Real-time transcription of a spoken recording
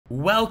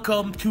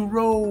Welcome to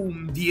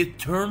Rome, the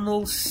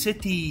eternal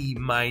city.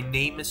 My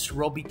name is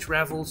Robbie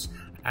Travels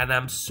and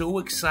I'm so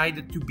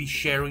excited to be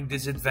sharing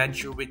this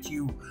adventure with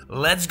you.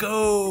 Let's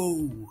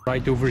go!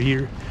 Right over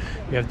here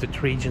we have the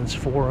Trajan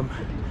Forum.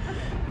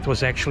 It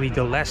was actually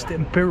the last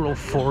Imperial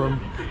Forum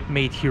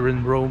made here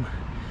in Rome.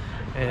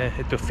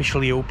 It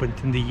officially opened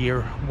in the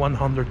year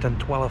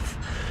 112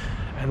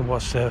 and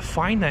was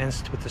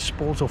financed with the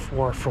spoils of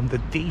war from the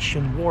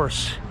Dacian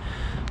wars.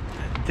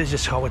 This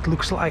is how it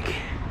looks like.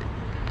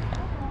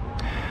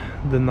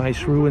 The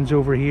nice ruins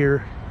over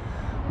here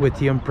with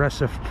the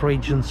impressive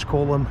Trajan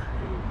column.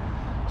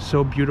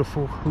 So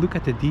beautiful. Look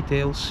at the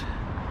details.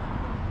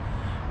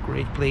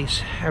 Great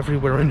place.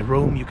 Everywhere in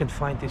Rome you can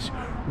find these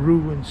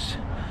ruins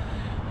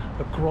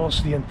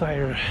across the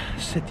entire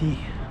city.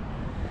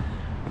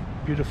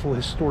 Beautiful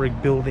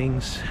historic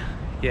buildings.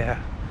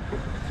 Yeah,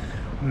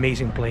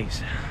 amazing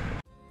place.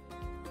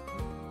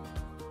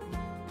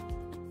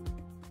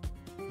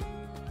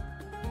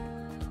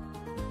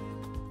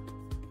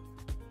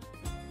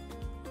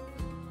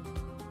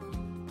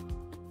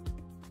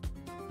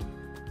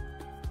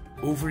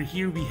 Over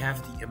here we have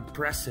the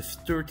impressive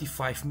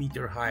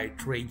 35-meter high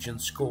Trajan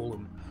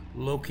column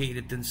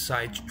located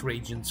inside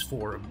Trajan's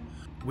Forum,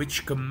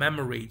 which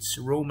commemorates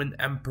Roman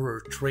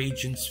Emperor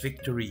Trajan's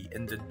victory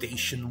in the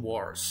Dacian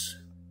Wars.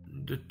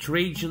 The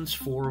Trajan's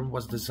Forum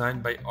was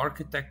designed by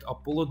architect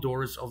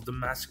Apollodorus of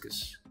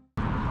Damascus.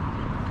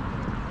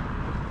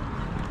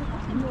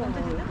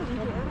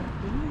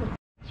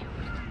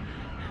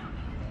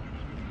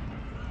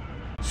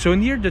 So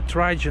near the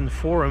Trajan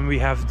Forum we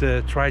have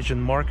the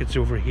Trajan markets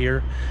over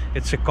here.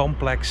 It's a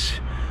complex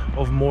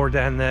of more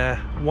than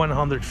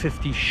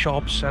 150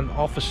 shops and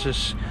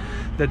offices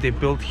that they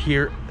built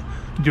here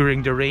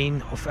during the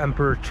reign of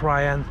Emperor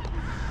Trajan.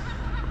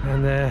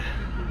 And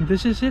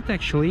this is it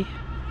actually.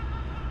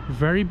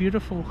 Very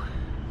beautiful.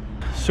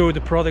 So the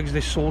products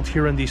they sold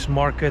here in these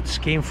markets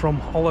came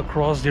from all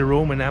across the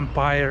Roman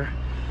Empire.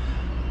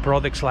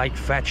 Products like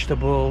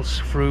vegetables,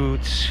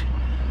 fruits,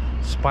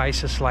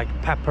 spices like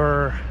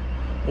pepper,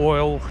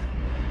 oil,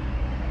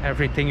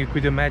 everything you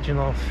could imagine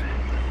of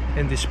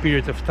in this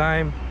period of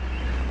time.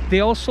 They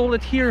all sold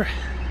it here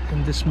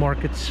in this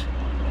market.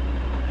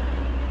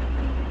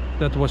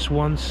 That was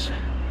once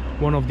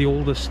one of the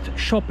oldest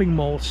shopping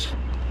malls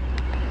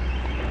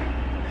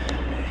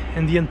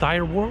in the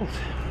entire world.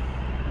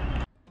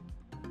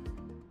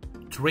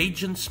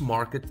 Trajan's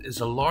Market is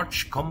a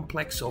large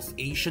complex of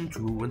ancient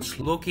ruins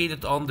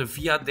located on the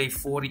Via dei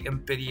Fori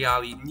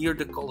Imperiali near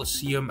the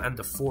Colosseum and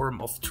the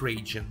Forum of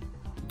Trajan.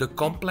 The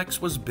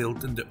complex was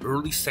built in the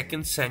early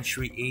 2nd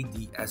century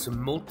AD as a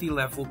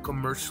multi-level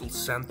commercial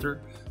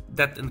center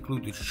that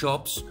included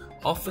shops,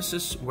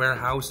 offices,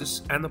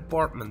 warehouses and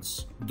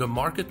apartments. The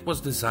market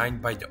was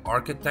designed by the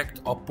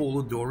architect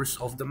Apollodorus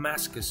of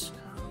Damascus,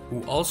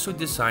 who also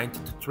designed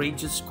the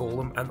Trajan's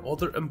column and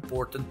other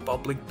important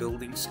public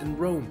buildings in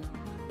Rome.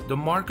 The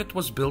market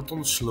was built on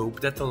a slope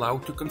that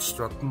allowed to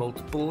construct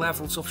multiple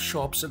levels of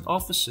shops and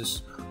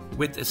offices,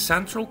 with a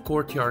central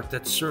courtyard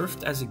that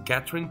served as a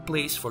gathering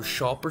place for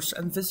shoppers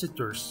and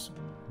visitors.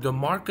 The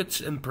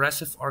market's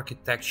impressive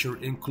architecture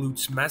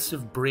includes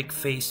massive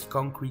brick-faced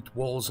concrete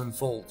walls and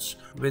vaults,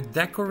 with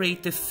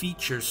decorative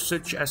features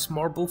such as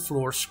marble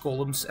floors,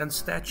 columns and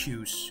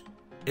statues.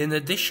 In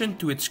addition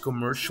to its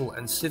commercial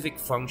and civic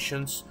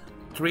functions,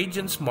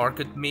 Trajan's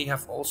Market may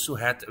have also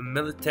had a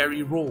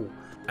military role,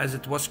 as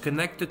it was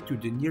connected to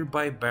the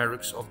nearby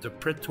barracks of the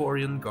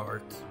Praetorian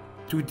Guard.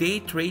 Today,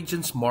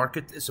 Trajan's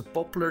Market is a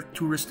popular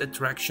tourist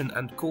attraction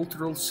and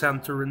cultural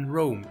center in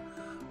Rome,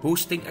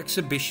 hosting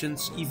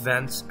exhibitions,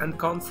 events, and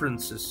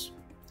conferences.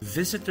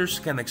 Visitors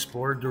can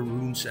explore the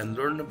ruins and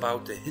learn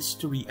about the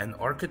history and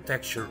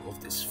architecture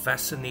of this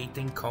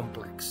fascinating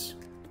complex.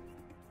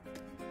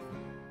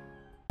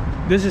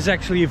 This is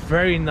actually a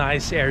very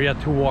nice area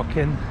to walk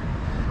in.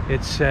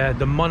 It's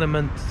the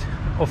monument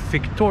of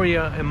Victor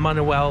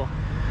Emmanuel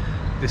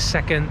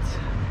II.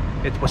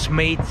 It was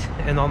made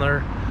in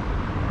honor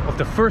of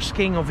the first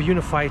king of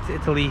unified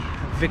Italy,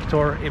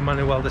 Victor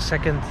Emmanuel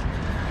II.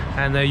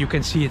 And you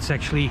can see it's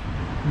actually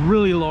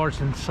really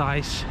large in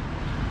size.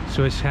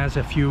 So it has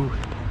a few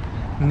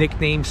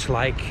nicknames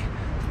like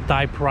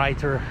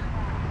typewriter,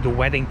 the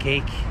wedding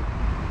cake.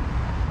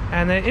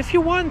 And if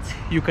you want,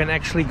 you can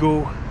actually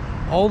go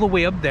all the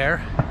way up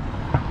there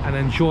and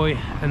enjoy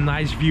a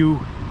nice view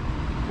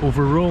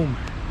over Rome.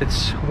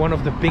 It's one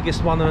of the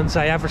biggest monuments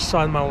I ever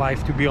saw in my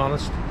life, to be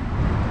honest.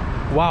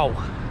 Wow,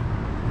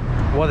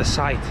 what a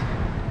sight.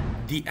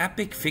 The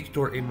epic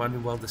Victor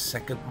Emmanuel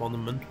II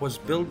monument was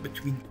built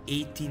between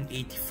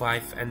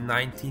 1885 and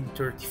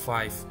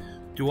 1935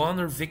 to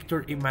honor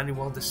Victor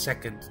Emmanuel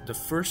II, the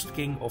first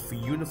king of a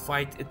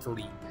unified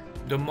Italy.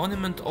 The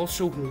monument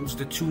also holds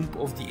the tomb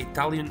of the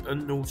Italian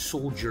unknown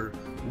soldier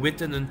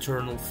with an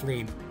internal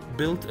flame,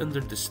 built under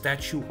the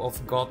statue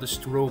of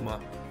goddess Roma.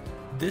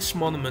 This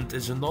monument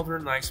is another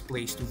nice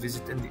place to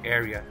visit in the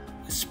area,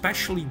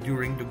 especially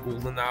during the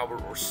golden hour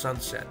or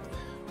sunset,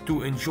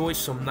 to enjoy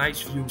some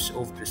nice views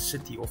of the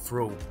city of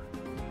Rome.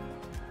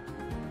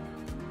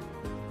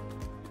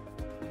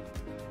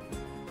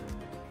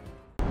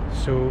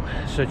 So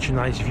such a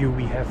nice view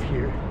we have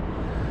here.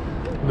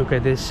 Look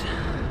at this,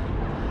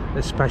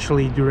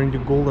 especially during the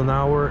golden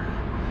hour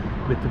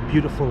with the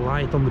beautiful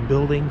light on the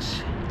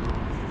buildings.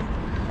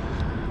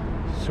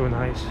 So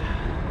nice.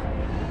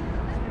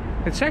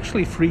 It's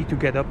actually free to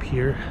get up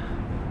here,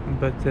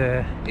 but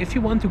if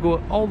you want to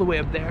go all the way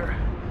up there,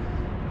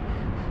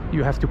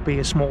 you have to pay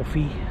a small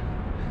fee.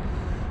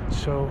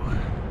 So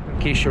in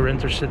case you're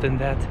interested in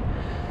that,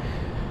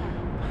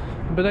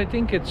 but I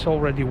think it's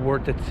already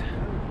worth it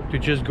to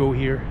just go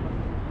here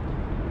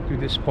to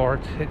this part.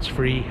 It's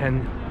free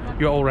and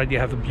you already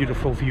have a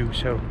beautiful view.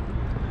 So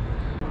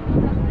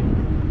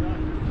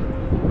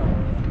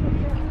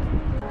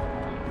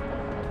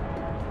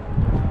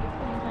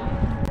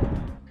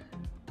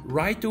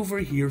right over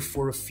here,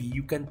 for a fee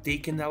you can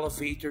take an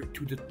elevator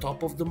to the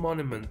top of the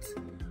monument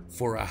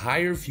for a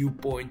higher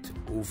viewpoint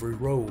over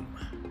Rome.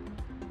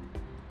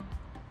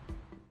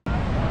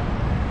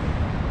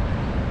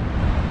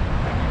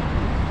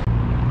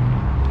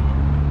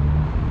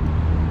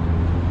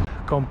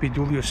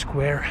 Campidoglio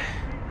Square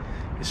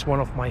is one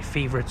of my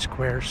favorite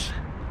squares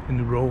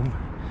in Rome.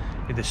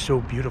 It is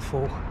so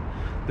beautiful,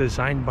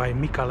 designed by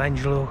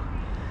Michelangelo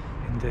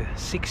in the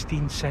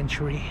 16th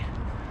century.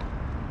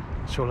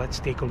 So let's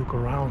take a look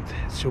around.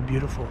 It's so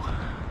beautiful.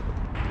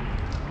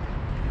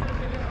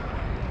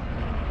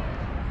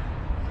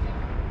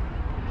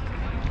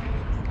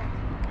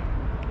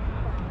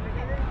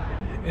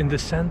 In the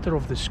center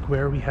of the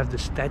square we have the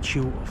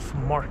statue of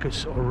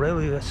Marcus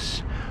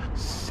Aurelius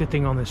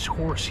sitting on his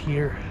horse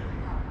here.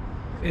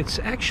 It's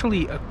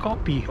actually a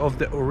copy of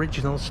the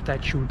original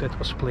statue that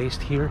was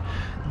placed here.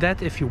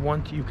 That, if you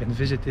want, you can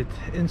visit it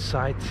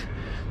inside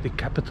the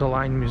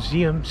Capitoline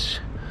museums,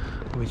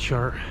 which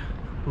are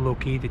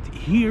located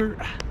here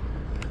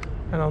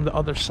and on the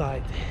other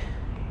side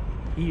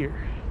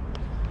here.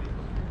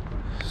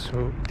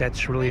 So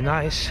that's really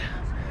nice.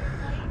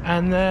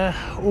 And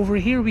over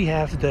here we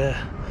have the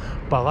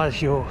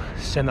Palazzo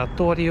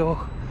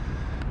Senatorio.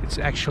 It's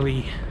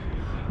actually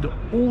the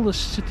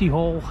oldest city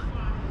hall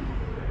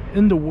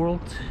in the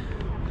world,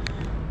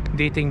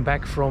 dating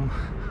back from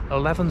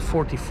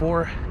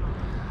 1144.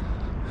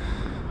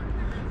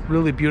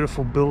 Really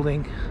beautiful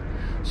building.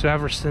 So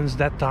ever since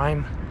that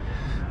time,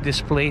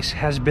 this place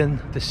has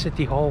been the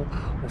city hall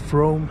of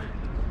Rome.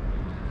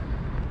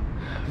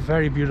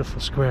 Very beautiful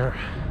square.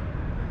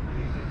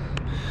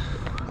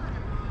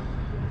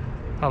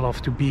 I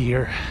love to be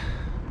here,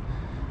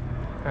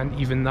 and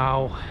even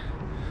now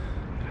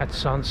at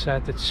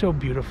sunset it's so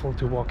beautiful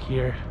to walk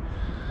here.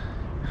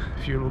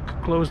 If you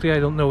look closely, I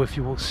don't know if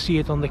you will see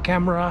it on the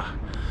camera,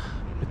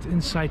 but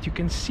inside you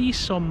can see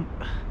some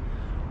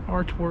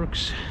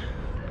artworks.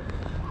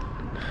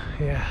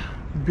 Yeah,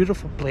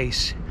 beautiful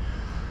place.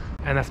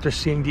 And after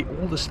seeing the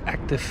oldest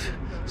active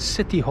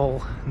city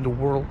hall in the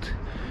world,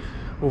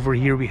 over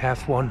here we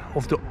have one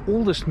of the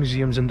oldest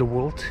museums in the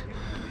world,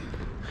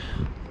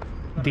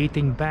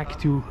 dating back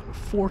to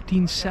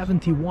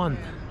 1471.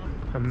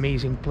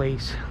 Amazing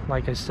place,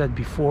 like I said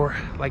before,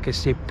 like I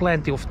say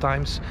plenty of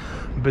times,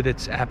 but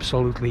it's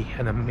absolutely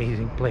an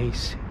amazing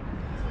place.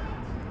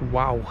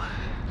 Wow,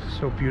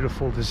 so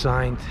beautiful,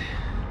 designed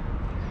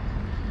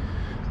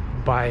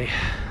by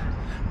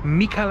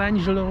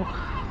Michelangelo.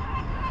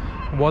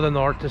 What an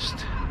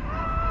artist,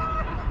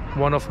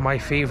 one of my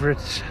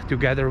favorites,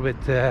 together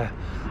with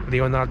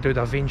Leonardo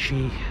da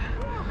Vinci,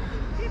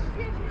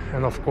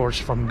 and of course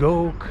Van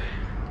Gogh,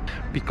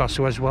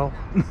 Picasso as well.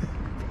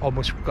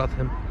 Almost forgot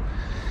him.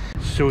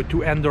 So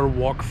to end our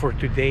walk for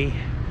today,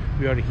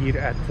 we are here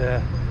at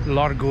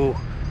Largo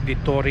di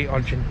Torre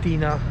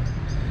Argentina.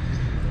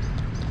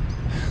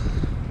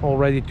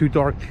 Already too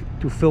dark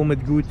to film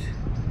it good,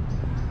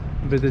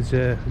 but it's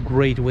a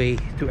great way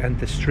to end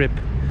this trip.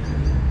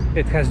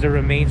 It has the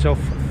remains of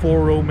 4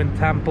 Roman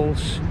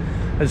temples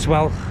as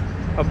well.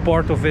 A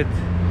part of it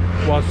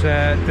was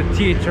the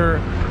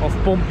theater of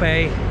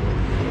Pompeii,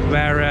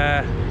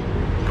 where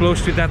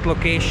close to that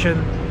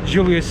location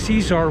Julius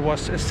Caesar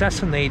was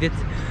assassinated.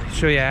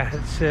 So yeah,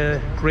 it's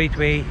a great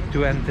way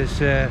to end this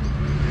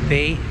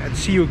day, and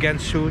see you again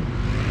soon.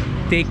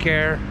 Take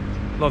care,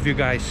 love you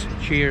guys,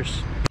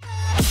 cheers.